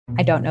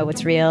I don't know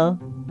what's real.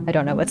 I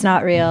don't know what's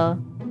not real.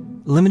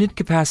 Limited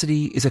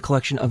Capacity is a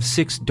collection of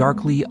 6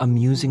 darkly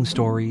amusing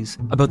stories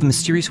about the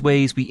mysterious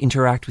ways we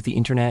interact with the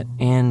internet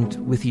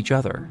and with each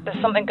other.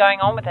 There's something going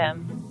on with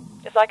him.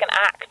 It's like an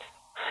act.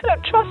 I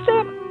don't trust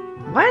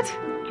him. What?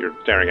 You're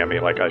staring at me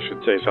like I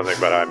should say something,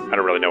 but I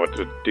don't really know what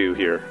to do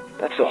here.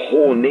 That's the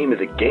whole name of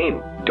the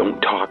game.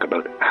 Don't talk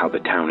about how the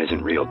town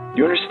isn't real.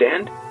 You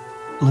understand?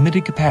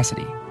 Limited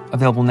Capacity.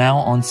 Available now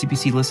on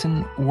CBC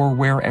Listen or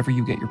wherever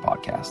you get your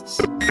podcasts.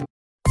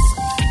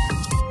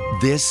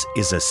 This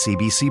is a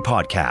CBC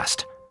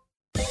podcast.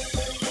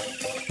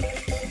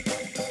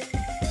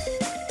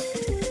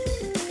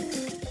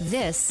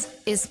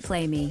 This is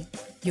PlayME,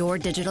 your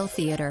digital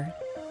theater.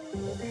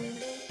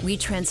 We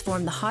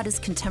transform the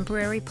hottest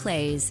contemporary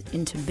plays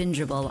into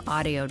bingeable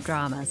audio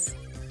dramas.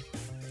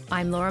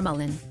 I'm Laura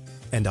Mullen.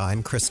 And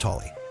I'm Chris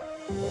Tolley.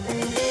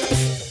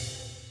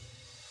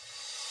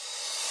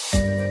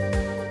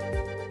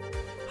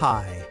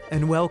 Hi,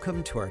 and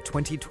welcome to our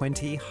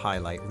 2020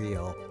 highlight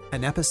reel,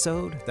 an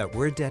episode that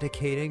we're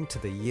dedicating to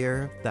the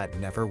year that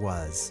never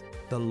was.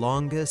 The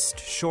longest,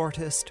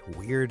 shortest,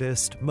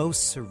 weirdest,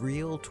 most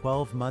surreal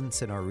 12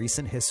 months in our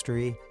recent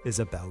history is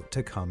about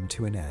to come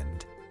to an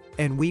end.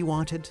 And we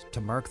wanted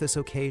to mark this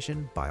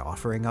occasion by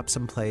offering up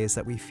some plays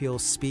that we feel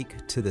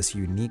speak to this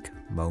unique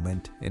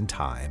moment in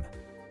time.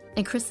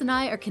 And Chris and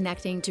I are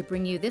connecting to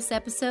bring you this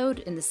episode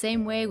in the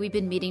same way we've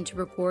been meeting to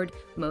record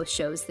most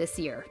shows this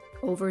year,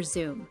 over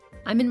Zoom.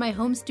 I'm in my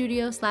home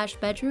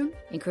studio/bedroom,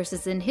 and Chris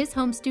is in his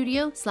home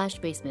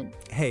studio/basement.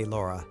 Hey,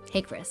 Laura.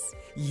 Hey, Chris.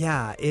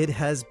 Yeah, it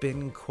has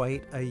been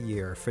quite a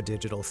year for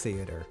digital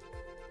theater.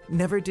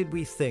 Never did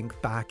we think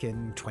back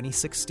in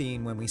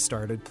 2016 when we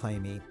started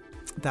PlayME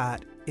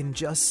that in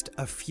just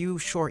a few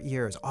short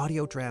years,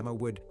 audio drama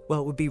would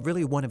be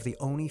really one of the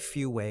only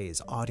few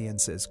ways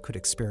audiences could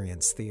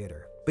experience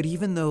theater. But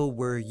even though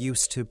we're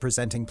used to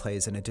presenting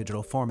plays in a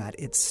digital format,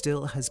 it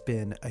still has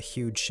been a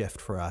huge shift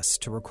for us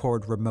to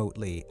record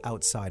remotely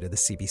outside of the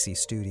CBC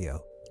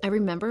studio. I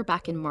remember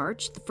back in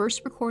March, the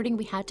first recording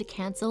we had to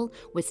cancel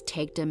was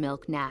Take the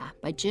Milk Na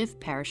by Jiv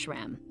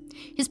Parashram.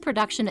 His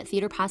production at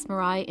Theatre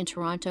Passmarais in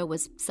Toronto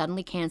was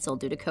suddenly cancelled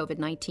due to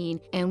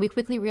COVID-19, and we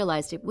quickly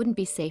realized it wouldn't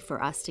be safe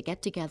for us to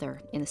get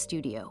together in the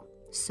studio.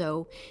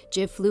 So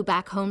Jiv flew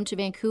back home to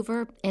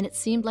Vancouver, and it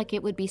seemed like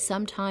it would be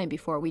some time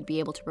before we'd be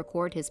able to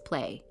record his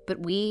play. But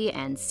we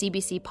and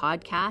CBC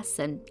Podcasts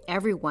and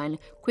everyone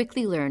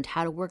quickly learned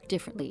how to work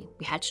differently.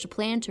 We hatched a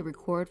plan to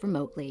record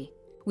remotely.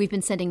 We've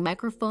been sending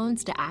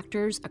microphones to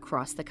actors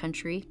across the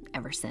country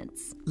ever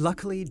since.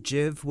 Luckily,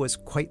 Jiv was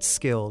quite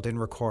skilled in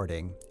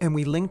recording, and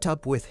we linked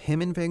up with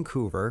him in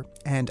Vancouver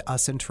and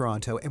us in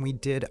Toronto, and we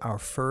did our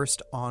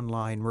first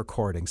online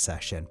recording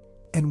session.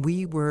 And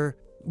we were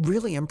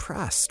really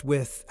impressed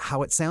with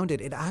how it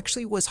sounded. It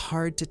actually was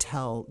hard to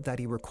tell that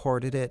he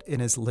recorded it in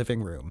his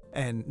living room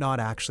and not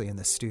actually in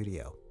the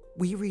studio.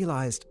 We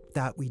realized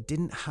that we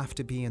didn't have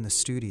to be in the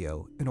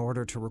studio in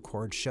order to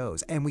record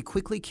shows, and we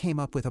quickly came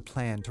up with a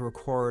plan to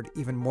record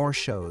even more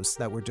shows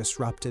that were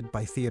disrupted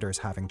by theaters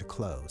having to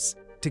close.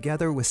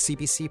 Together with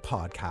CBC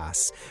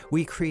Podcasts,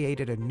 we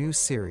created a new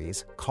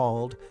series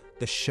called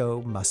The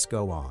Show Must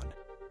Go On.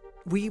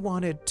 We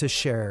wanted to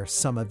share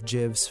some of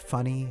Jiv's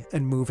funny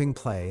and moving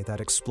play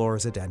that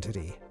explores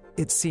identity.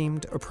 It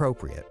seemed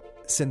appropriate,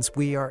 since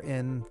we are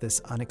in this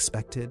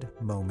unexpected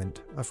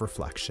moment of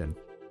reflection.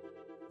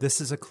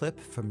 This is a clip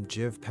from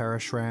Jiv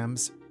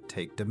Parashram's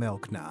Take the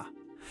Milk Na.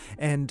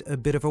 And a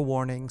bit of a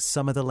warning,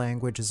 some of the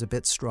language is a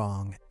bit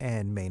strong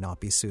and may not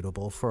be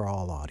suitable for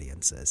all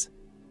audiences.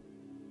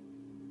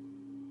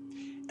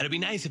 It'd be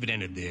nice if it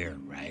ended there,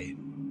 right?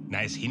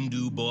 Nice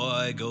Hindu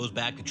boy goes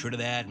back to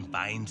Trinidad and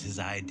finds his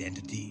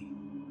identity.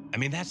 I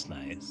mean, that's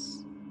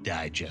nice.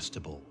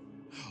 Digestible.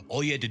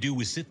 All you had to do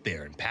was sit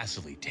there and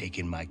passively take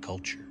in my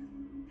culture.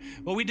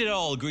 Well, we did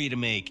all agree to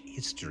make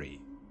history.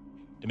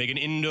 To make an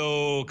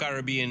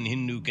Indo-Caribbean,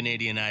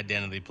 Hindu-Canadian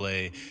identity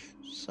play.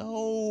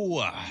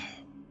 So,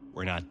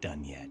 we're not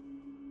done yet.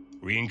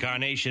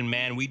 Reincarnation,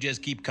 man, we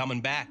just keep coming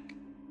back.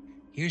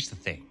 Here's the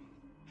thing.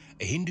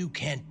 A Hindu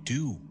can't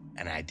do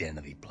an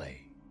identity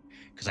play.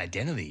 Because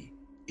identity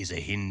is a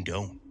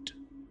Hindon't.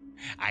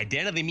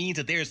 Identity means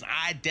that there's an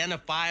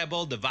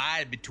identifiable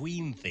divide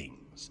between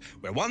things,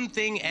 where one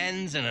thing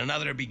ends and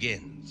another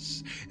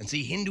begins. And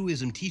see,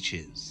 Hinduism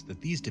teaches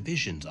that these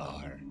divisions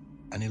are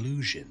an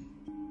illusion.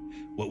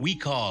 What we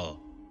call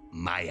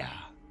Maya.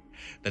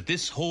 That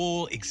this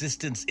whole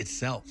existence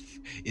itself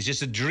is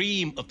just a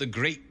dream of the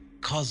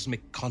great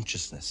cosmic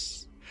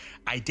consciousness.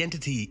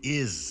 Identity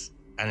is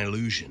an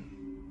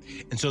illusion.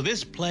 And so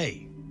this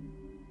play,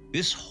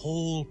 this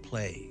whole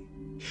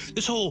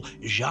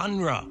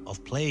genre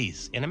of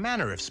plays, in a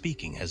manner of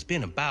speaking, has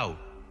been about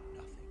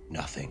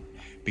nothing.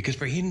 Because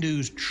for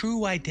Hindus,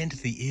 true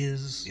identity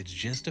it's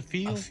just a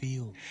field. A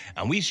field.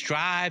 And we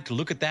strive to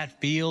look at that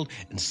field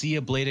and see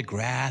a blade of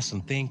grass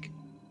and think,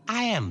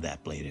 I am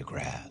that blade of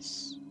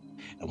grass.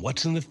 And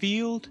what's in the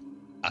field?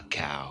 A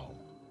cow.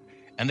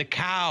 And the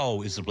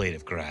cow is the blade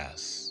of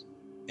grass.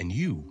 And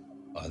you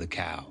are the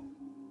cow.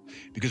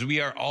 because we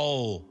are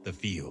all the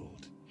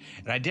field.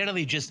 And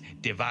identity just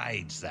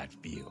divides that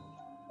field.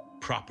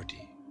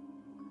 Property,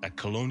 that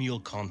colonial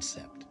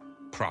concept,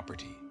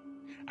 property.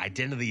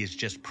 Identity is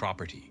just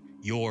property,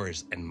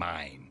 yours and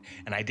mine.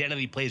 And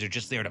identity plays are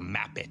just there to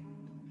map it,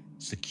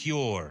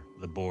 secure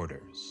the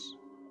borders.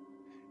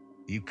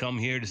 You come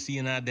here to see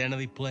an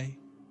identity play?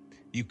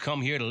 You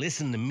come here to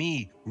listen to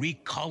me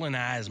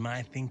recolonize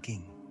my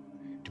thinking,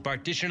 to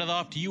partition it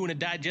off to you in a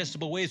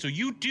digestible way so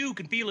you too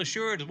can feel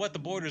assured of what the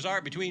borders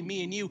are between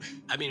me and you.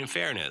 I mean, in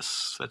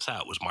fairness, that's how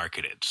it was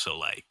marketed,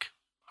 so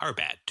our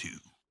bad too.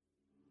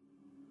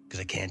 Because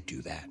I can't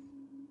do that.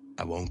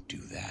 I won't do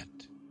that.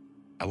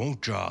 I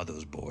won't draw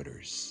those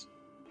borders.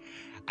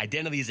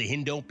 Identity is a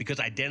Hindu because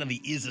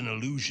identity is an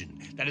illusion.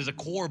 That is a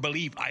core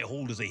belief I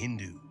hold as a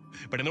Hindu.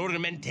 But in order to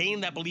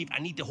maintain that belief, I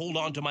need to hold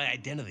on to my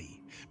identity.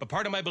 But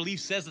part of my belief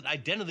says that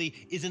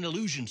identity is an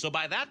illusion. So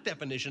by that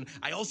definition,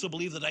 I also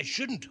believe that I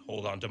shouldn't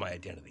hold on to my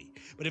identity.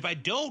 But if I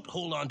don't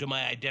hold on to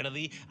my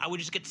identity, I would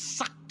just get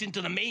sucked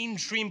into the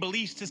mainstream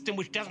belief system,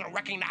 which doesn't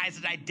recognize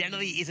that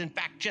identity is in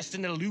fact just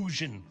an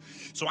illusion.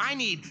 So I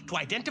need to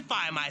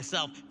identify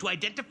myself, to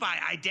identify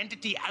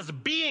identity as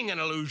being an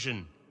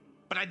illusion.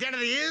 But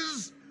identity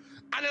is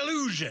an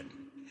illusion.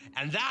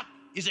 And that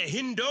is a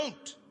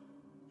Hindon't.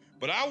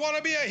 But I want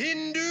to be a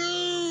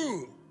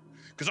Hindu.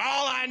 Because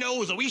all I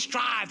know is that we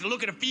strive to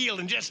look at a field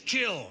and just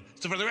chill.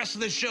 So for the rest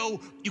of the show,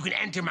 you can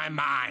enter my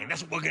mind.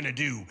 That's what we're going to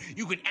do.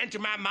 You can enter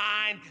my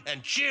mind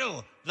and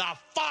chill the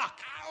fuck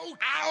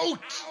out.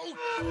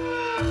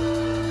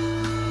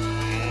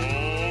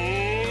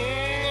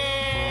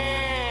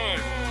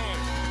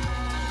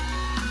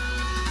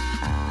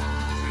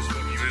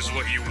 Is this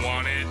what you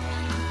wanted?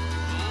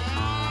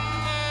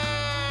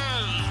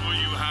 This is what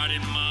you had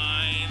in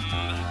mind.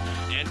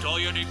 And all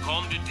you did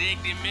come to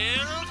take the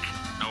milk?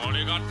 I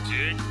only got to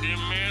take the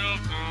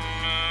milk.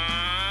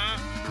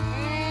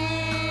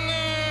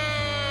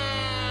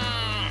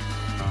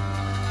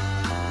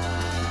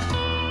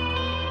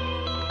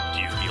 Do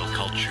you feel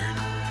cultured?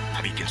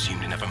 Have you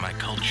consumed enough of my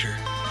culture?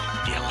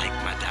 Do you like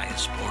my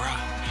diaspora?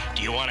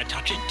 Do you want to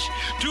touch it?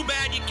 Too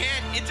bad you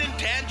can't. It's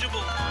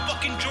intangible.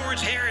 Fucking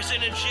George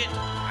Harrison and shit.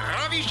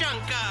 Ravi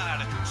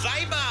Shankar,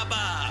 Sai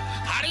Baba,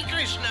 Hare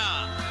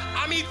Krishna,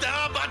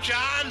 Amitabh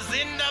Bachchan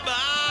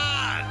Zindabad.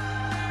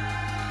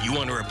 You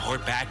want to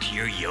report back to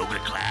your yoga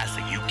class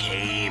that you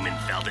came and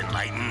felt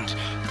enlightened?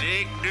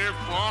 Take the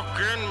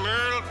fucking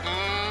milk.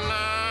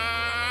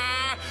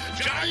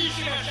 Jai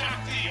Shiva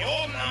Shakti,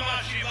 Om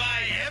Namah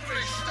Shivaya.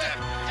 Every step,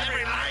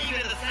 every line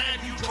in the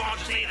sand you draw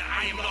to say that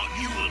I am not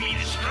you will be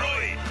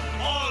destroyed.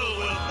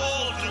 All will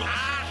fall to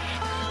ash.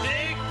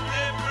 Take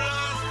the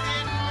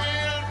frosted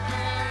milk.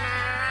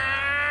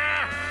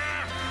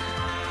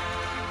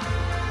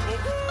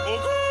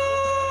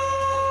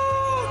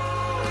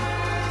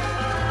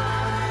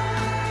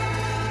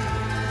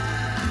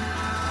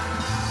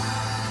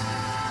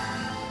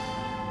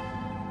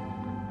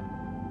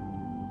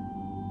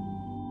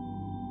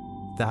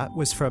 That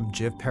was from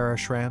Jiv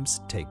Parashram's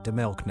Take the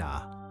Milk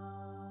Na.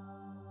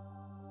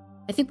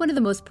 I think one of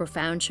the most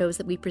profound shows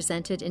that we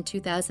presented in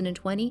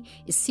 2020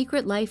 is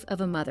Secret Life of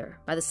a Mother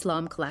by the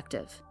Slum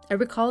Collective. I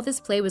recall this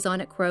play was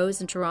on at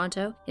Crow's in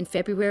Toronto in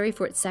February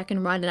for its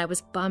second run, and I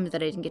was bummed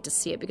that I didn't get to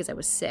see it because I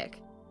was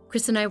sick.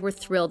 Chris and I were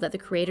thrilled that the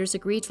creators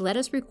agreed to let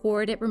us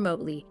record it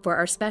remotely for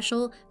our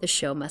special The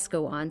Show Must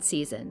Go On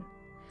season.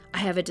 I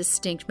have a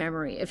distinct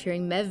memory of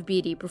hearing Mev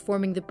Beatty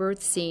performing the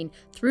birth scene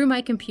through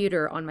my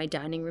computer on my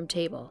dining room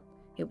table.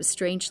 It was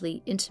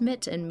strangely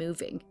intimate and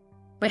moving.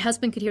 My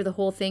husband could hear the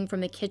whole thing from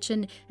the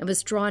kitchen and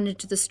was drawn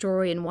into the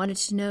story and wanted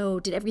to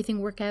know, did everything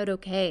work out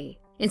okay?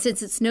 And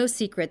since it's no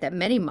secret that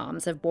many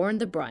moms have borne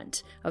the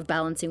brunt of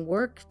balancing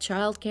work,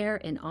 childcare,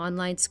 and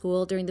online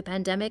school during the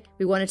pandemic,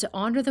 we wanted to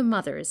honor the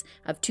mothers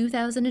of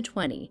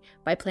 2020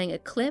 by playing a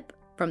clip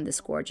from this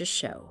gorgeous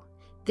show.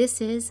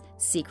 This is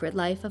Secret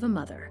Life of a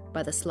Mother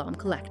by the Slum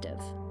Collective.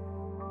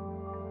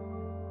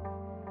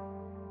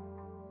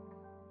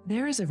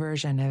 There is a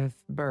version of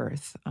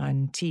birth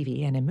on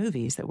TV and in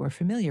movies that we're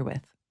familiar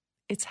with.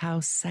 It's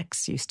how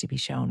sex used to be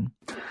shown.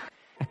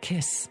 A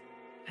kiss,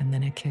 and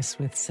then a kiss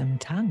with some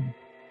tongue,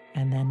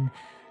 and then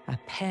a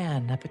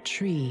pan up a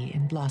tree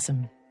in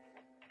blossom.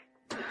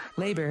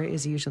 Labor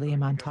is usually a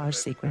montage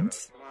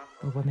sequence.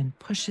 The woman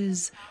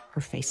pushes,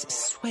 her face is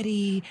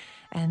sweaty,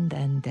 and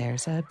then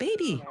there's a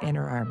baby in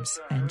her arms,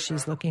 and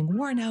she's looking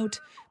worn out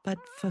but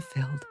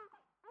fulfilled.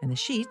 And the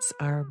sheets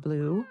are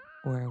blue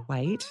or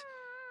white,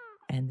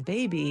 and the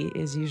baby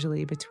is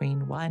usually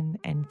between 1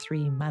 and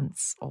 3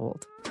 months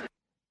old.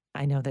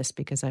 I know this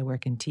because I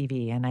work in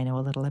TV, and I know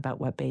a little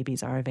about what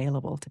babies are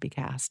available to be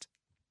cast.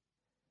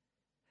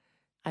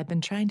 I'd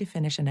been trying to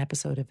finish an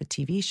episode of a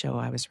TV show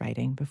I was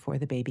writing before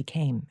the baby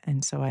came,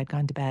 and so I'd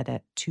gone to bed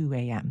at 2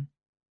 a.m.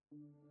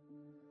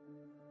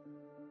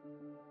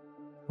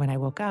 When I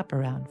woke up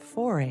around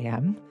 4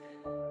 a.m.,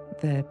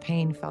 the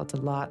pain felt a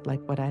lot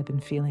like what I'd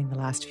been feeling the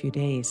last few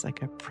days,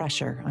 like a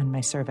pressure on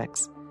my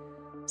cervix.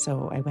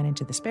 So I went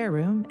into the spare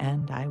room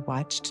and I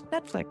watched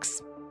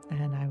Netflix.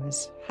 And I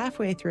was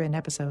halfway through an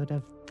episode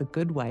of The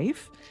Good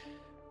Wife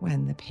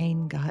when the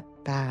pain got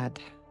bad.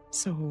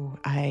 So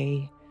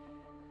I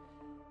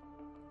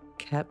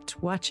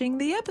kept watching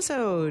the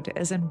episode,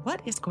 as in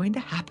what is going to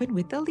happen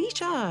with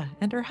Alicia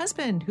and her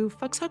husband who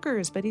fucks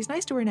hookers, but he's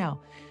nice to her now.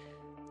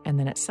 And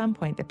then at some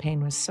point, the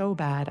pain was so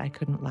bad I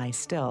couldn't lie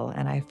still,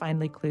 and I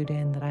finally clued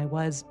in that I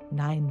was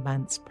 9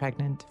 months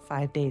pregnant,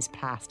 5 days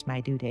past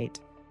my due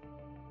date.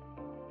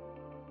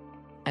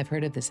 I've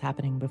heard of this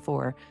happening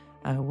before.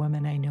 A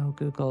woman I know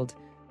Googled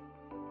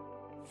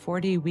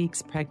 40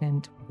 weeks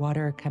pregnant,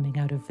 water coming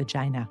out of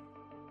vagina.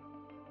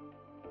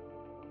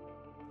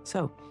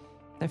 So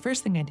the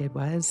first thing I did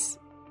was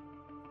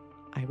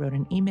I wrote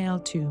an email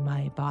to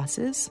my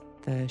bosses,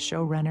 the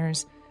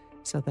showrunners,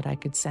 so that I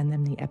could send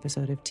them the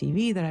episode of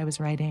TV that I was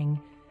writing.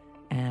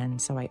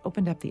 And so I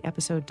opened up the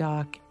episode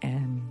doc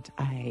and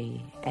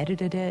I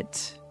edited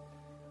it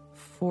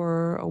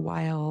for a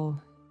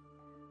while.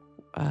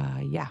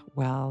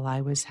 While I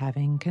was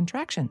having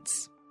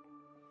contractions.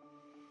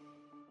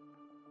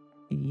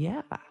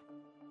 Yeah.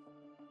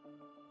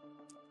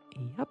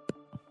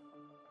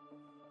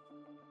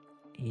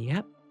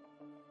 Yep.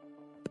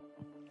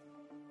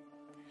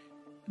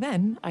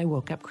 Then I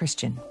woke up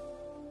Christian.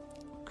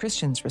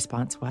 Christian's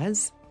response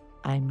was,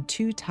 "I'm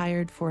too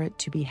tired for it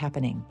to be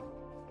happening."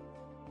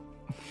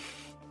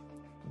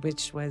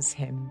 Which was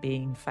him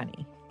being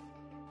funny.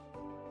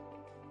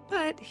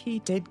 But he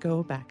did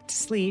go back to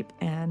sleep,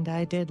 and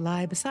I did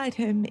lie beside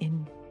him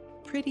in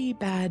pretty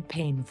bad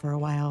pain for a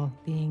while,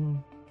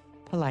 being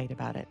polite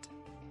about it.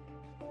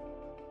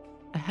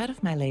 Ahead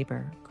of my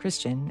labor,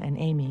 Christian and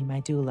Amy,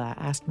 my doula,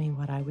 asked me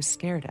what I was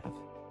scared of.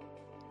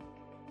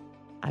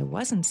 I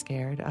wasn't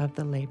scared of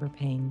the labor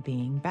pain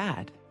being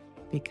bad,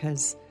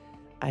 because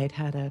I'd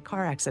had a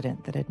car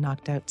accident that had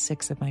knocked out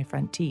 6 of my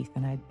front teeth,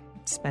 and I'd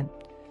spent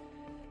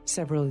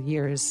several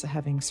years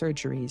having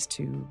surgeries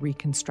to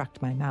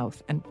reconstruct my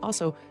mouth. And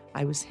also,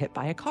 I was hit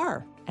by a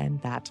car, and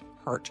that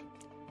hurt.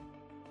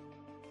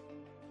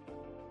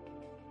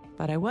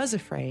 But I was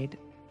afraid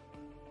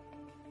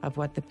of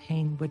what the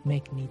pain would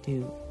make me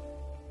do.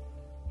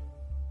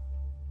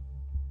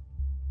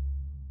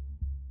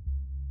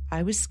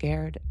 I was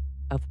scared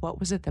of what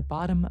was at the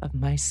bottom of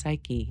my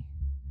psyche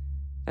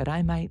that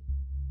I might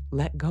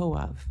let go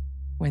of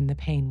when the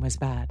pain was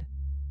bad.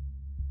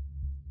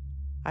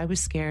 I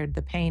was scared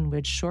the pain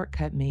would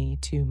shortcut me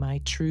to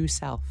my true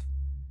self,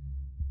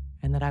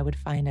 and that I would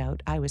find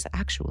out I was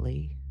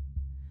actually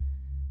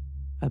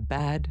a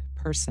bad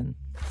person.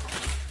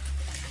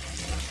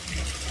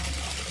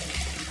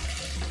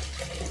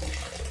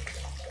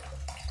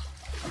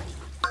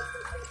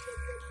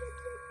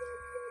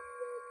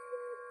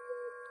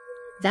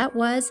 That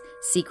was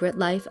Secret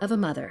Life of a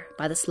Mother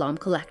by the Slom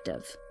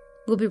Collective.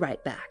 We'll be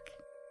right back.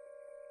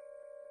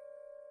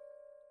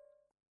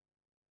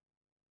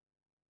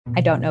 I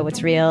don't know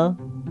what's real.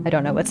 I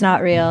don't know what's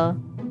not real.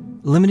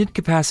 Limited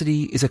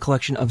Capacity is a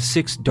collection of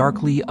 6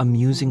 darkly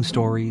amusing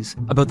stories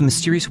about the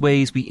mysterious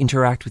ways we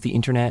interact with the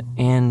internet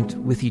and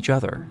with each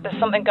other. There's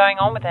something going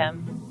on with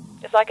him.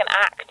 It's like an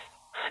act.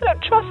 I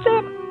don't trust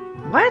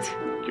him. What?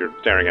 You're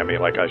staring at me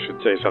like I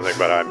should say something,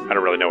 but I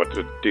don't really know what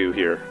to do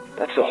here.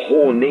 That's the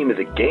whole name of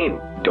the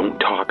game. Don't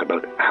talk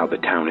about how the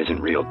town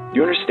isn't real.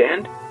 You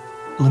understand?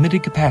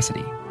 Limited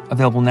Capacity,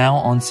 available now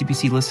on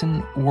CBC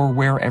Listen or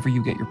wherever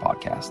you get your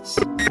podcasts.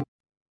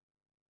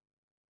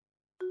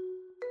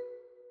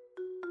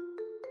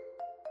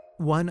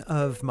 One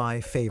of my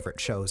favorite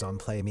shows on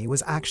PlayME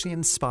was actually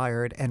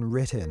inspired and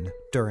written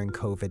during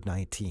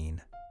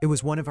COVID-19. It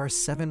was one of our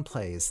 7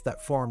 plays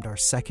that formed our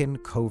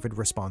second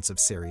COVID-responsive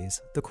series,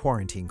 The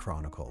Quarantine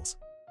Chronicles.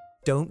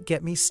 Don't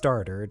Get Me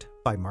Started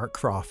by Mark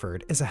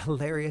Crawford is a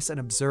hilarious and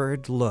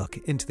absurd look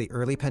into the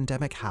early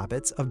pandemic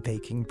habits of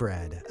baking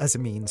bread as a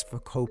means for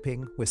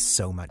coping with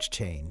so much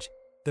change.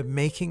 The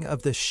making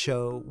of the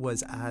show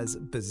was as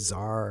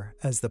bizarre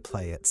as the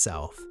play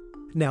itself.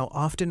 Now,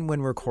 often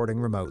when recording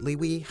remotely,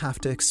 we have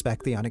to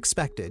expect the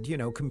unexpected.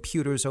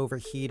 Computers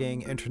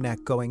overheating,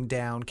 internet going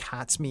down,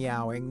 cats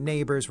meowing,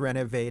 neighbors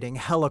renovating,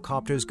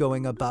 helicopters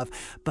going above.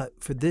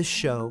 But for this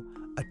show,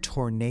 a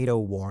tornado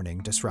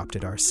warning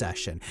disrupted our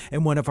session,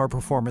 and one of our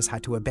performers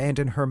had to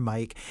abandon her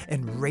mic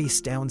and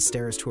race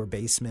downstairs to her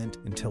basement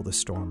until the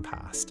storm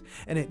passed.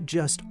 And it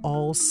just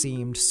all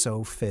seemed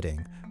so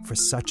fitting for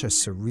such a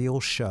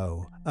surreal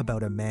show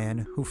about a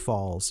man who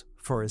falls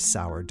for his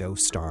sourdough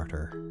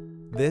starter.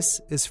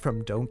 This is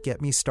from Don't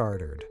Get Me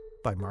Started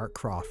by Mark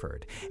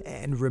Crawford.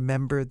 And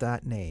remember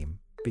that name,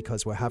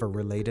 because we'll have a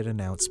related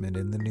announcement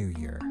in the new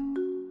year.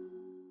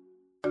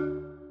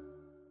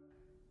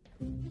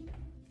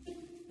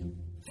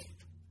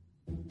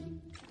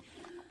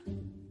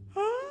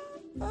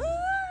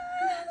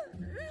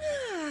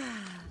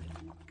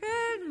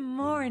 Good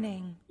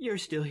morning. You're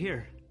still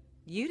here.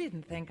 You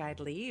didn't think I'd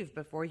leave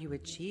before you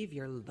achieve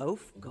your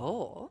loaf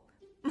goal.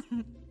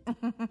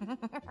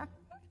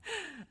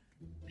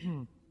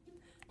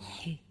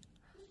 Hey,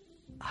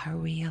 are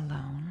we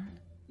alone?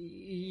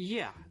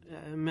 Yeah,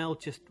 Mel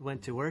just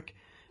went to work.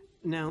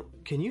 Now,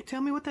 can you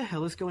tell me what the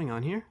hell is going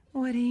on here?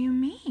 What do you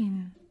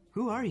mean?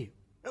 Who are you?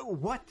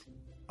 What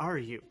are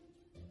you?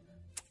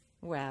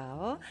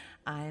 Well,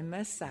 I'm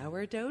a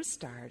sourdough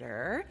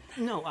starter.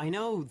 No, I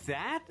know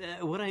that.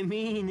 What I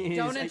mean is...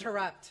 Don't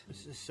interrupt.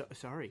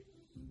 Sorry.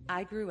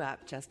 I grew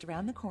up just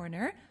around the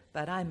corner,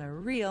 but I'm a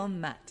real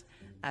mutt.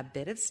 A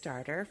bit of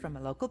starter from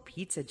a local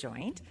pizza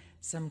joint,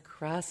 some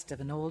crust of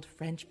an old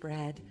French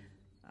bread.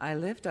 I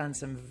lived on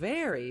some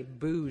very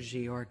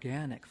bougie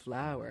organic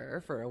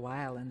flour for a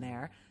while in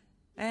there,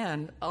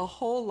 and a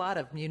whole lot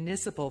of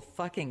municipal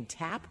fucking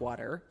tap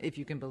water, if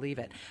you can believe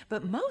it.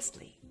 But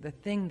mostly, the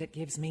thing that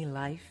gives me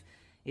life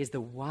is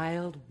the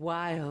wild,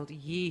 wild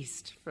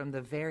yeast from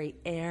the very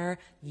air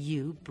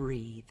you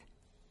breathe.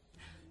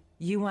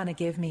 You want to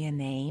give me a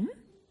name?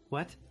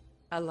 What?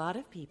 A lot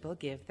of people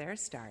give their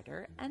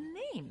starter a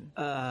name.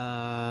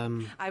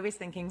 I was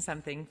thinking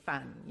something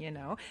fun,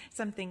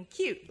 something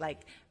cute,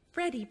 like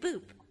Freddy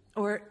Boop.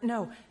 Or,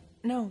 no,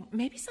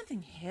 maybe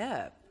something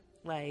hip,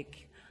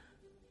 like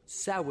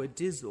Sour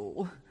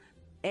Dizzle,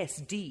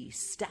 SD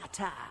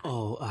Stata.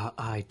 Oh,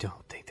 I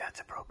don't think that's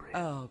appropriate.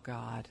 Oh,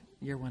 God,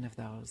 you're one of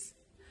those.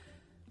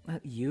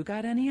 You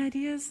got any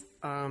ideas?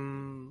 I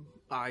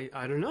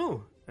don't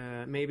know.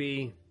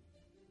 Maybe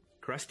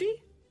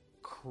Krusty?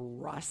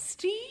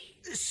 Crusty?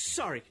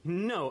 Sorry,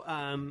 no,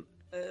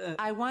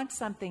 I want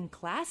something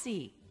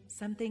classy,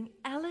 something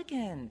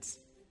elegant.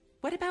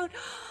 What about...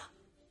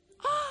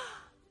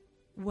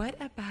 What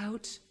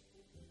about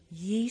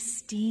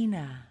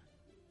Yeastina?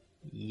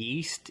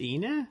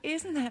 Yeastina?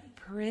 Isn't that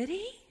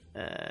pretty?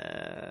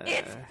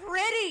 It's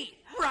pretty,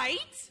 right?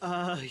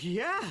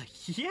 Yeah,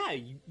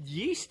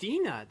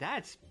 Yeastina.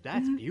 That's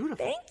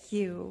beautiful. Thank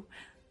you.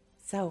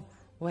 So,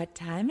 what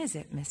time is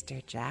it,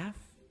 Mr. Jeff?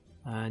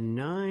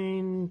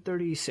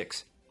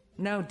 9:36.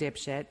 No,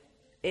 dipshit.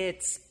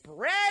 It's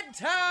bread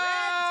time!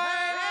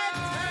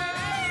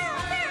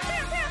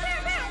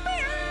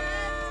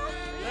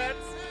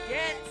 Let's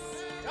get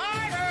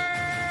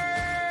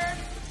started!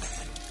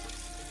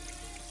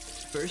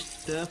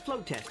 First, the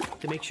float test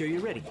to make sure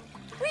you're ready.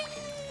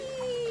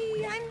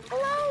 Whee! I'm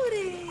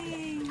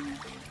floating!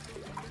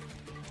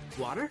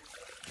 Water,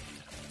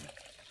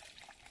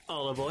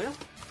 olive oil,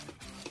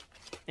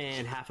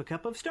 and half a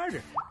cup of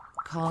starter.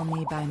 Call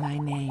me by my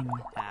name.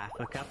 Half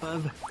a cup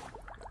of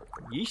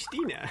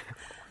Yeastina.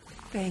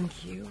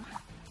 Thank you.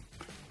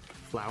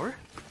 Flour,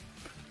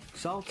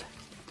 salt,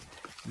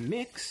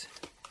 mix,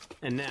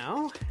 and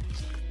now...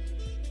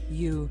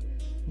 You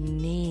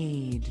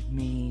need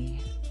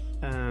me.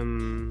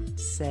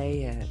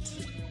 Say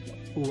it.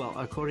 Well,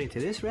 according to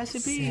this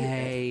recipe...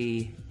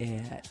 Say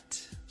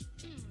it.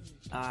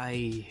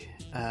 I,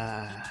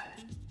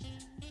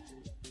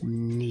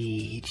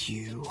 need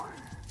you.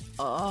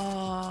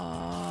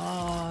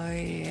 Oh,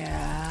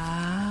 yeah.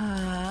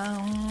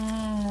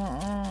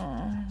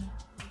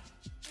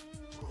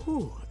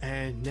 Whew,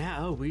 and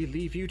now we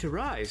leave you to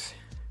rise.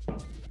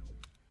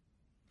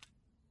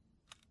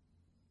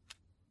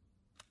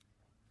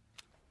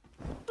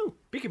 Oh,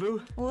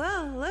 peekaboo.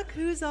 Well, look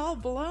who's all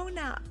blown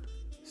up.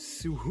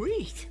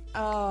 Sweet.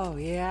 Oh,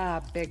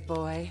 yeah, big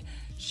boy.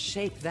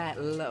 Shape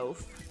that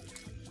loaf.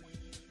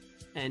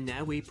 And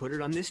now we put it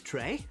on this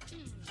tray.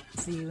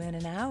 See you in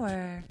an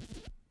hour.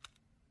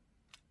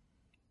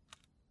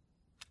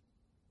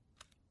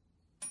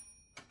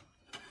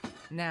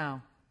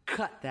 Now,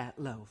 cut that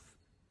loaf.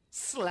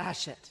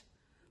 Slash it.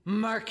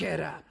 Mark it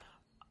up.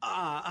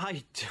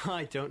 I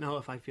don't know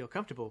if I feel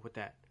comfortable with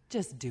that.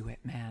 Just do it,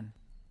 man.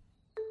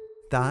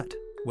 That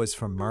was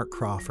from Mark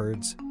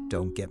Crawford's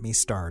Don't Get Me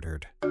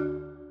Started.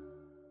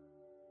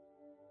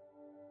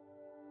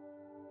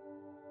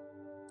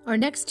 Our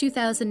next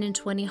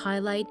 2020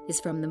 highlight is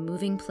from the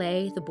moving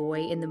play The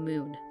Boy in the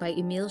Moon by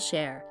Emile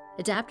Scher,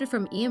 adapted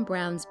from Ian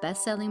Brown's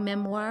best-selling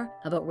memoir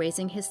about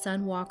raising his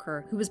son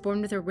Walker, who was born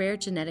with a rare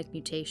genetic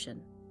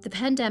mutation. The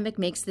pandemic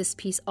makes this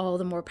piece all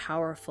the more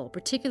powerful,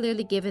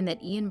 particularly given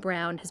that Ian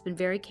Brown has been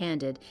very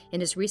candid in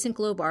his recent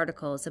Globe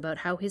articles about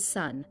how his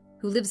son,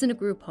 who lives in a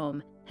group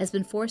home, has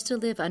been forced to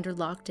live under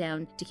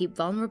lockdown to keep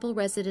vulnerable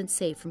residents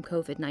safe from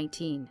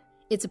COVID-19.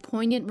 It's a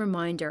poignant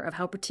reminder of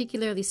how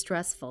particularly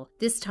stressful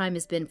this time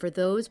has been for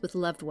those with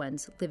loved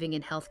ones living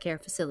in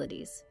healthcare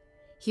facilities.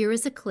 Here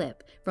is a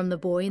clip from The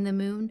Boy in the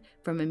Moon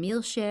from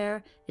Emile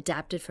Scher,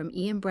 adapted from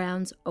Ian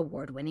Brown's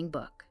award-winning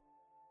book.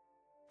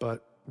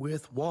 But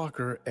with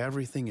Walker,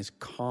 everything is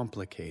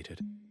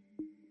complicated.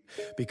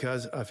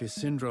 Because of his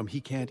syndrome,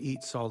 he can't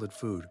eat solid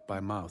food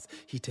by mouth.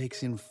 He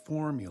takes in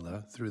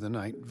formula through the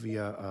night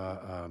via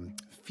a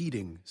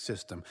feeding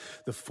system.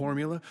 The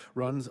formula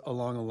runs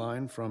along a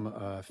line from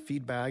a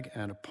feed bag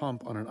and a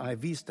pump on an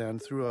IV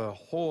stand through a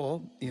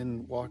hole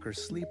in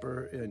Walker's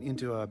sleeper and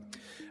into a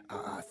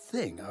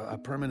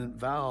permanent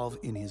valve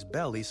in his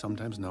belly,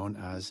 sometimes known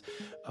as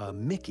a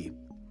Mickey.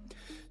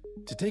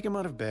 To take him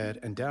out of bed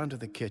and down to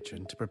the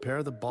kitchen to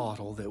prepare the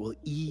bottle that will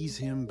ease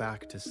him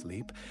back to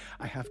sleep,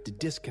 I have to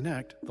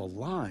disconnect the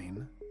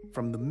line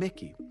from the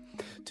Mickey.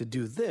 To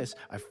do this,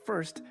 I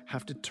first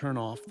have to turn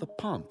off the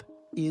pump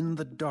in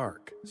the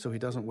dark so he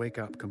doesn't wake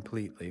up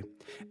completely.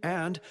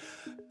 And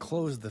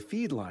close the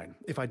feed line.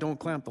 If I don't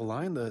clamp the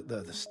line,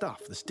 the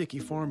stuff, the sticky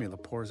formula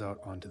pours out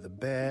onto the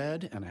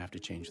bed, and I have to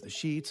change the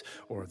sheets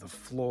or the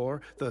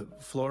floor. The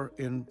floor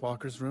in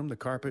Walker's room, the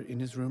carpet in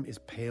his room is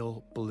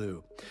pale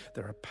blue.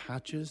 There are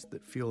patches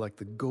that feel like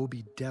the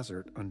Gobi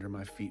Desert under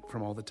my feet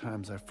from all the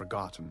times I've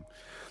forgotten.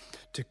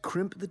 To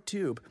crimp the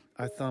tube,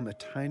 I thumb a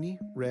tiny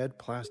red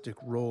plastic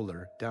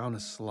roller down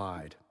a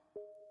slide.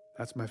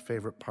 That's my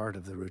favorite part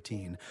of the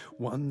routine.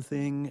 One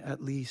thing,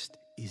 at least,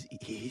 is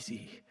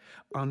easy,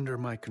 under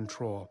my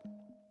control.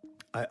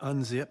 I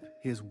unzip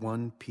his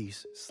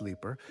one-piece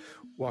sleeper.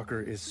 Walker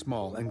is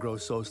small and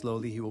grows so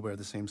slowly he will wear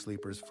the same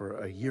sleepers for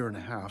a year and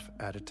a half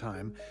at a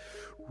time.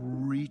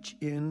 Reach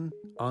in,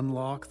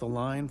 unlock the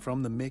line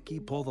from the Mickey,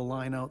 pull the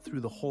line out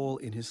through the hole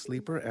in his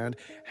sleeper, and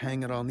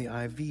hang it on the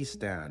IV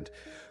stand.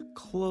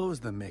 Close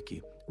the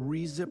Mickey,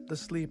 re-zip the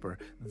sleeper.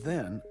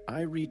 Then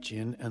I reach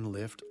in and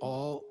lift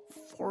all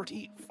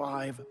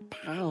 45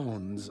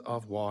 pounds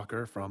of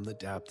Walker from the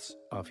depths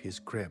of his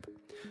crib.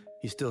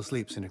 He still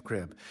sleeps in a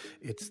crib.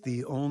 It's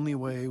the only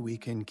way we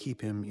can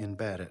keep him in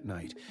bed at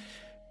night.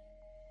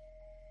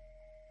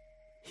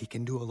 He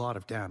can do a lot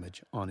of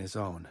damage on his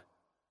own.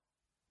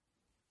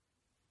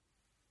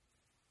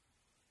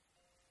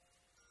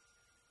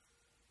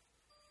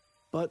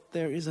 But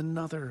there is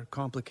another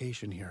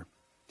complication here.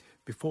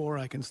 Before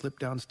I can slip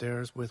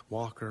downstairs with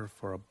Walker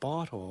for a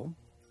bottle,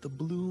 the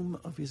bloom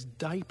of his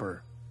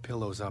diaper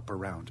pillows up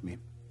around me.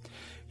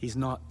 He's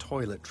not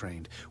toilet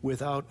trained.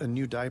 Without a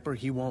new diaper,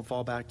 he won't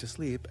fall back to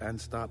sleep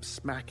and stop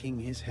smacking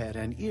his head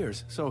and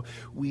ears. So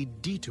we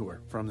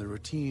detour from the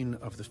routine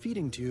of the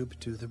feeding tube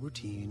to the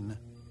routine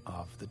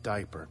of the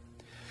diaper.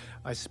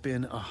 I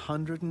spin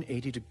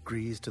 180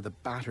 degrees to the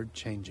battered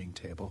changing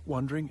table,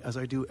 wondering, as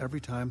I do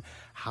every time,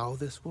 how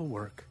this will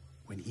work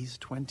when he's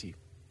 20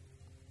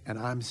 and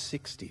I'm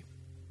 60.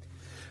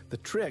 The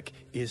trick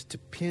is to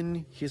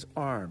pin his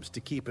arms to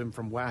keep him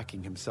from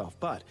whacking himself.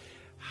 But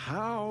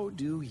how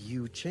do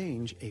you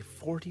change a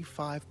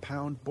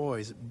 45-pound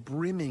boy's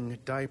brimming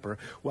diaper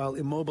while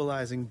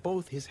immobilizing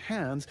both his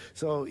hands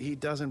so he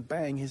doesn't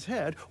bang his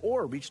head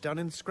or reach down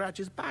and scratch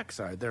his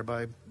backside,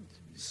 thereby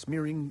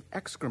smearing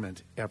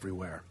excrement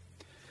everywhere?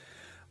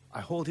 I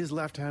hold his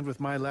left hand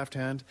with my left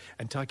hand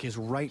and tuck his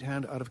right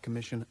hand out of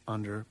commission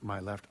under my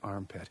left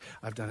armpit.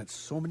 I've done it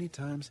so many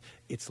times,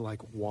 it's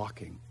like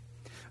walking.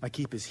 I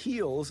keep his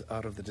heels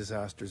out of the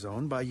disaster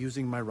zone by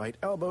using my right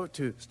elbow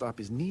to stop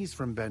his knees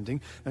from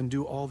bending and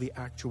do all the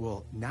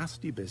actual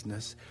nasty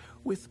business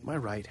with my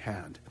right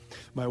hand.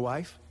 My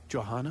wife,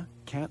 Johanna,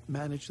 can't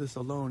manage this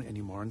alone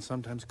anymore and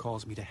sometimes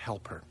calls me to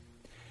help her.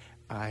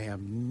 I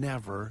am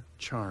never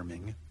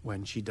charming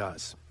when she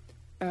does.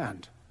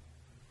 And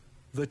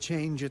the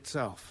change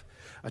itself,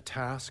 a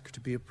task to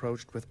be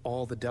approached with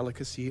all the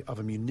delicacy of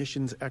a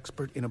munitions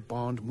expert in a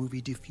Bond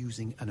movie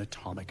defusing an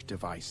atomic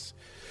device.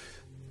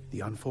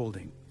 The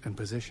unfolding and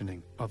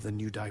positioning of the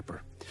new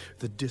diaper,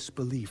 the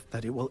disbelief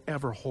that it will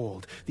ever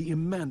hold, the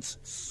immense,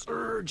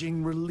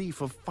 surging relief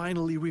of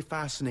finally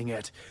refastening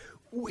it.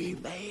 We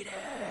made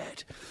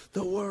it!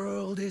 The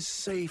world is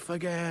safe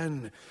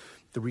again!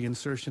 The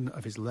reinsertion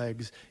of his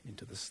legs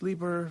into the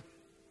sleeper.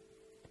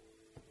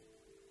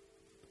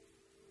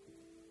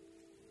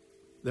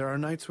 There are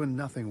nights when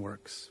nothing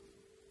works,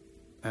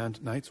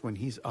 and nights when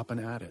he's up and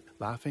at it,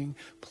 laughing,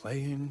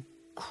 playing,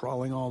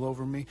 crawling all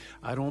over me.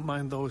 I don't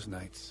mind those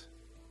nights,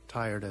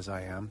 tired as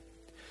I am.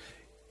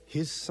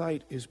 His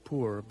sight is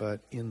poor,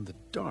 but in the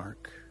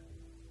dark,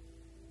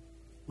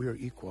 we are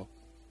equal.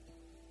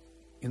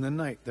 In the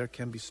night, there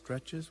can be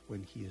stretches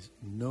when he is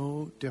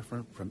no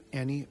different from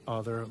any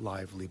other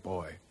lively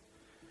boy.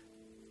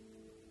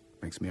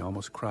 Makes me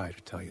almost cry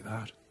to tell you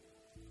that.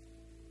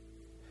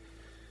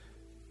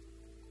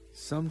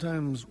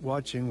 Sometimes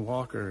watching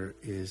Walker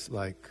is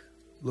like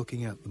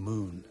looking at the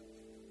moon.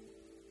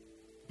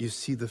 You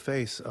see the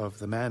face of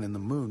the man in the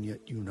moon, yet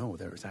you know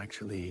there is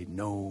actually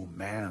no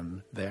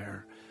man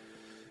there.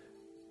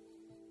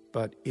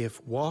 But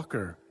if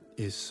Walker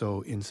is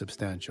so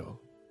insubstantial,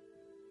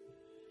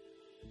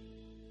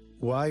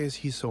 why is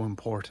he so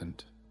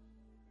important?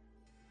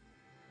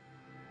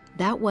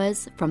 That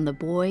was From the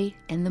Boy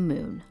and the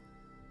Moon.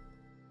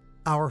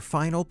 Our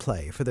final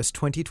play for this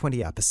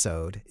 2020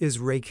 episode is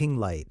Raking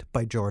Light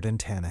by Jordan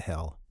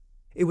Tannehill.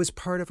 It was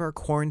part of our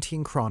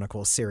Quarantine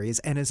Chronicles series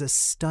and is a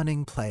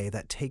stunning play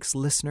that takes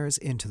listeners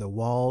into the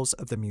walls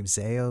of the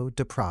Museo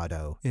del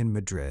Prado in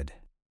Madrid.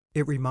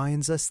 It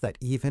reminds us that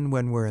even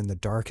when we're in the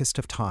darkest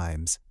of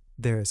times,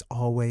 there is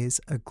always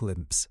a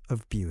glimpse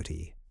of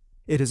beauty.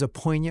 It is a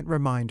poignant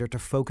reminder to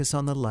focus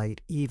on the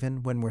light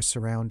even when we're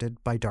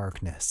surrounded by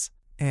darkness.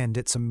 And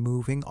it's a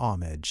moving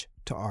homage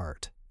to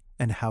art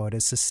and how it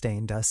has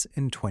sustained us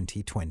in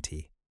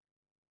 2020.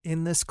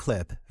 In this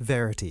clip,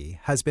 Verity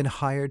has been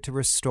hired to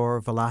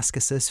restore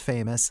Velázquez's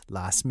famous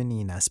Las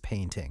Meninas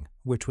painting,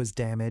 which was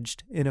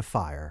damaged in a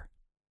fire.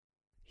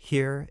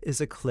 Here is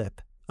a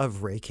clip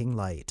of Raking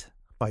Light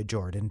by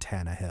Jordan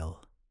Tannehill.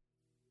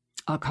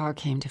 A car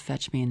came to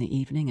fetch me in the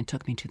evening and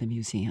took me to the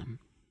museum.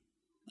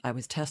 I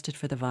was tested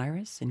for the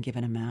virus and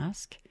given a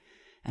mask,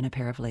 and a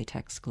pair of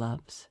latex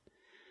gloves.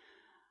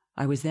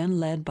 I was then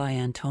led by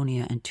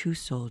Antonia and 2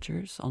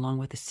 soldiers, along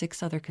with the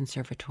 6 other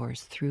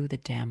conservators, through the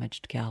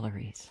damaged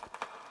galleries.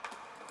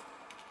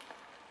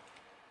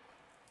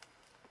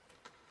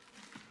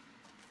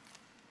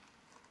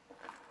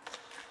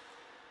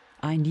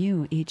 I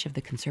knew each of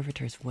the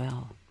conservators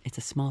well. It's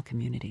a small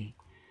community.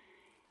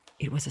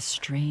 It was a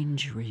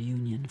strange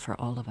reunion for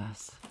all of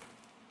us.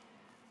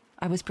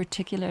 I was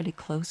particularly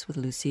close with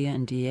Lucia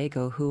and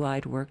Diego, who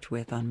I'd worked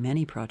with on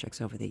many projects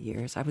over the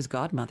years. I was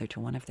godmother to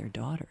one of their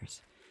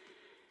daughters.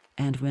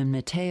 And when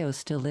Mateo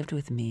still lived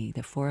with me,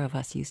 the 4 of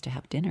us used to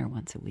have dinner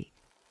once a week.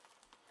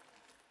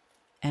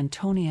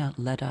 Antonia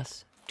led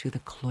us to the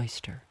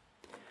cloister,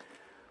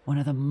 one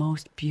of the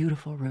most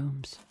beautiful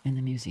rooms in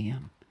the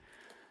museum,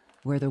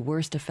 where the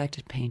worst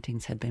affected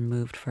paintings had been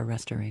moved for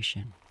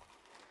restoration.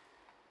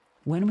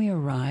 When we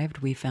arrived,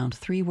 we found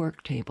 3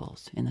 work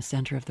tables in the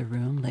center of the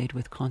room, laid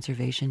with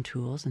conservation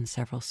tools and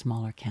several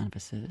smaller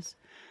canvases,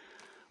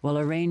 while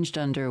arranged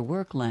under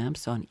work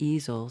lamps on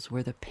easels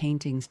were the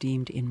paintings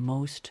deemed in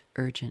most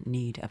urgent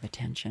need of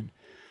attention.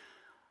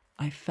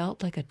 I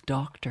felt like a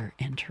doctor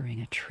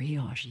entering a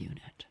triage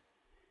unit.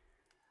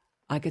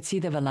 I could see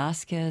the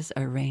Velázquez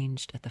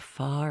arranged at the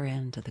far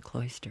end of the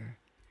cloister.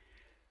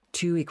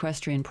 2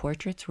 equestrian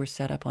portraits were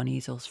set up on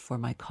easels for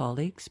my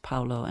colleagues,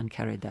 Paulo and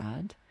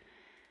Caridad.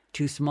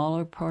 2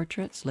 smaller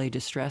portraits lay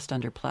distressed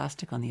under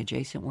plastic on the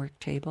adjacent work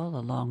table,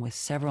 along with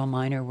several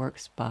minor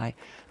works by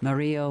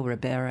Mario,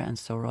 Ribera, and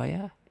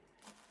Sorolla.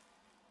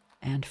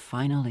 And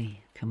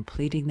finally,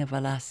 completing the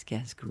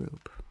Velázquez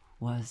group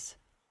was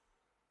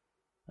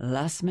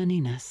Las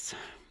Meninas.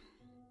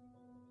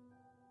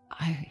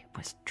 I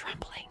was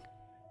trembling.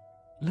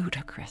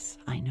 Ludicrous,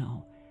 I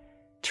know.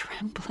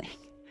 Trembling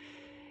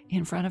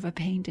in front of a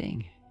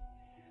painting.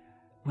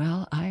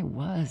 Well, I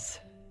was.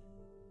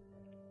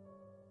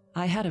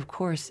 I had, of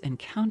course,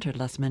 encountered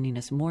Las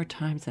Meninas more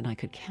times than I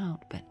could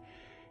count, but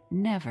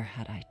never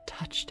had I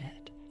touched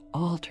it,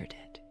 altered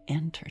it,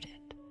 entered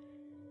it.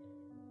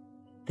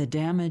 The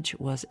damage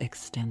was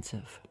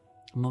extensive,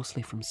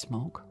 mostly from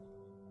smoke.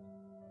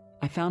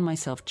 I found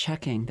myself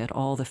checking that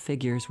all the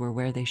figures were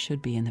where they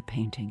should be in the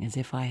painting, as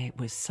if I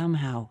was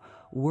somehow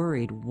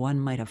worried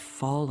one might have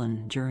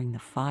fallen during the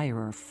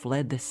fire or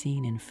fled the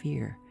scene in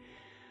fear.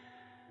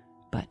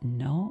 But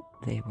no,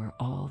 they were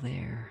all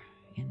there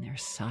in their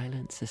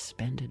silent,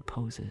 suspended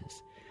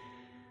poses.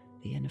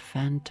 The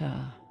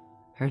Infanta,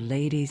 her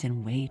ladies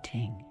in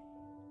waiting,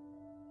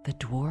 the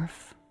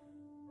dwarf,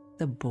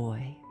 the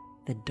boy,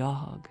 the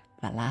dog,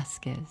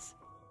 Velázquez.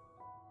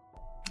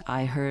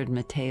 I heard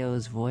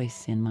Mateo's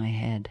voice in my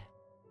head.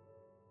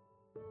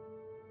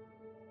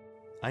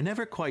 I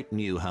never quite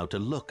knew how to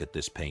look at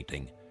this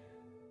painting.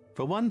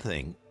 For one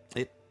thing,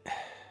 it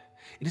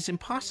is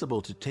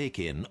impossible to take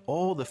in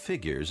all the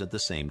figures at the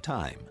same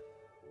time.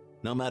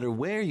 No matter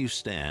where you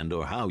stand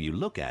or how you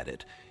look at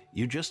it,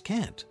 you just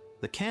can't.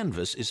 The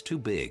canvas is too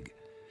big.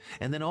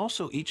 And then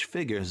also each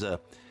figure has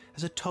a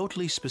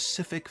totally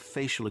specific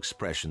facial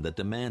expression that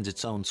demands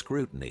its own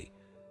scrutiny.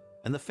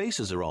 And the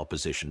faces are all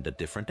positioned at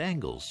different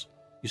angles.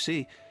 You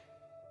see,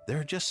 there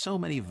are just so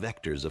many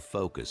vectors of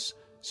focus,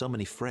 so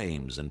many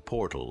frames and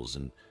portals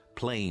and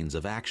planes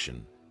of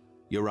action.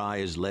 Your eye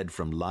is led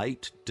from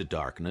light to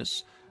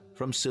darkness,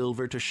 from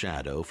silver to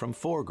shadow, from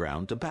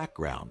foreground to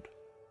background.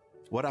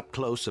 What up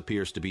close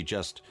appears to be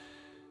just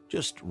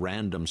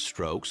random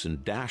strokes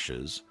and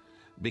dashes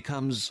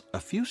becomes, a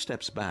few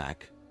steps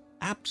back,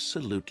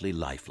 absolutely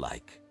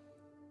lifelike.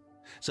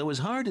 So as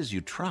hard as you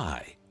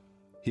try,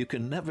 you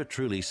can never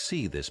truly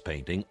see this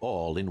painting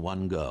all in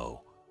one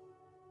go.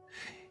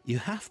 You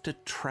have to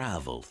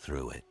travel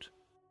through it.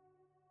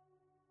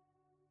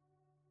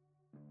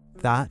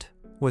 That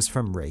was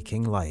from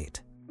Raking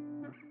Light.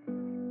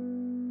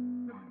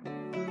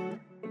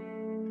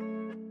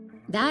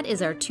 That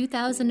is our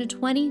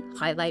 2020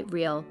 highlight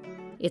reel.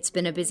 It's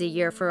been a busy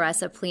year for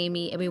us at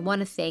PlayME, and we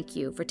want to thank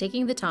you for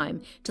taking the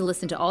time to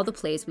listen to all the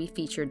plays we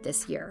featured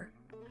this year.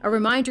 A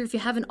reminder, if you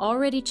haven't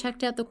already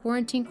checked out the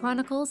Quarantine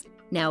Chronicles,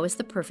 now is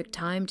the perfect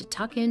time to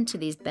tuck into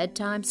these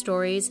bedtime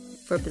stories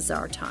for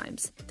bizarre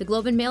times. The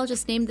Globe and Mail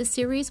just named this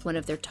series one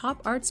of their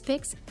top arts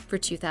picks for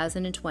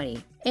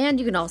 2020. And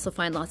you can also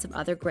find lots of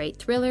other great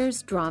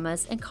thrillers,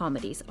 dramas, and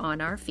comedies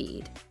on our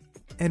feed.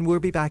 And we'll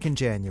be back in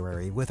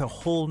January with a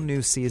whole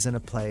new season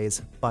of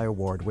plays by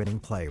award-winning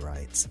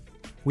playwrights.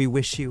 We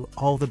wish you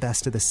all the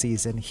best of the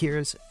season.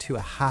 Here's to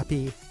a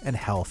happy and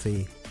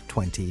healthy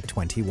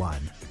 2021.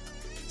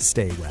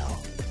 Stay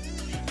well.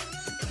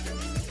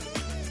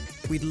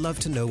 We'd love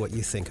to know what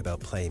you think about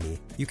PlayME.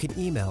 You can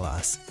email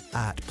us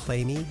at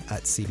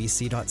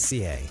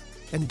playme@cbc.ca.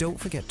 And don't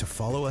forget to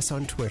follow us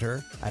on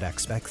Twitter at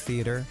Expect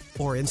Theatre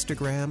or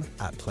Instagram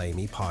at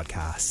PlayME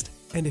Podcast.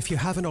 And if you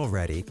haven't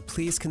already,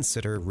 please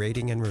consider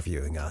rating and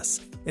reviewing us.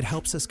 It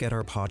helps us get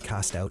our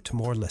podcast out to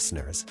more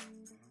listeners.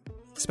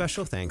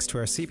 Special thanks to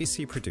our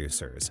CBC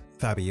producers,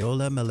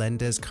 Fabiola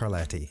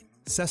Melendez-Carletti,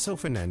 Cecil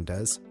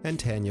Fernandez, and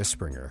Tanya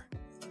Springer.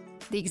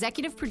 The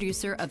executive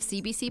producer of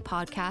CBC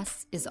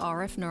Podcasts is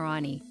Arif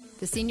Noorani.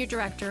 The Senior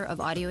Director of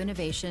Audio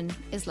Innovation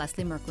is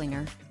Leslie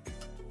Merklinger.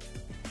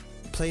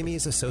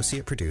 PlayME's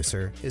associate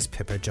producer is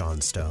Pippa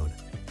Johnstone.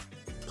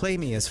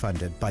 PlayME is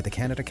funded by the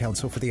Canada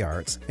Council for the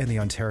Arts and the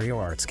Ontario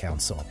Arts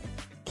Council.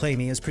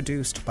 PlayME is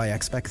produced by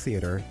Expect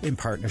Theatre in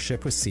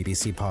partnership with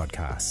CBC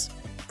Podcasts.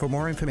 For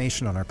more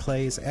information on our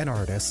plays and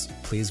artists,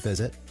 please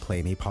visit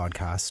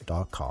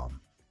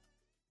playmepodcast.com.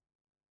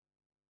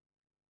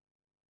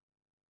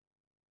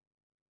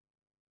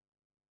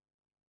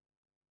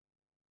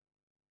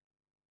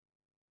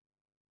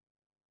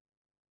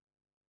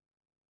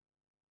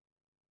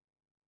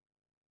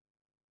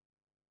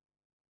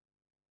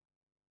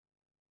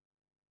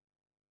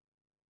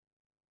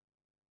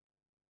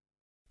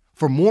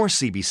 For more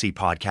CBC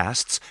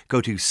podcasts,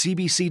 go to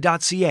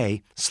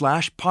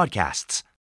cbc.ca/podcasts.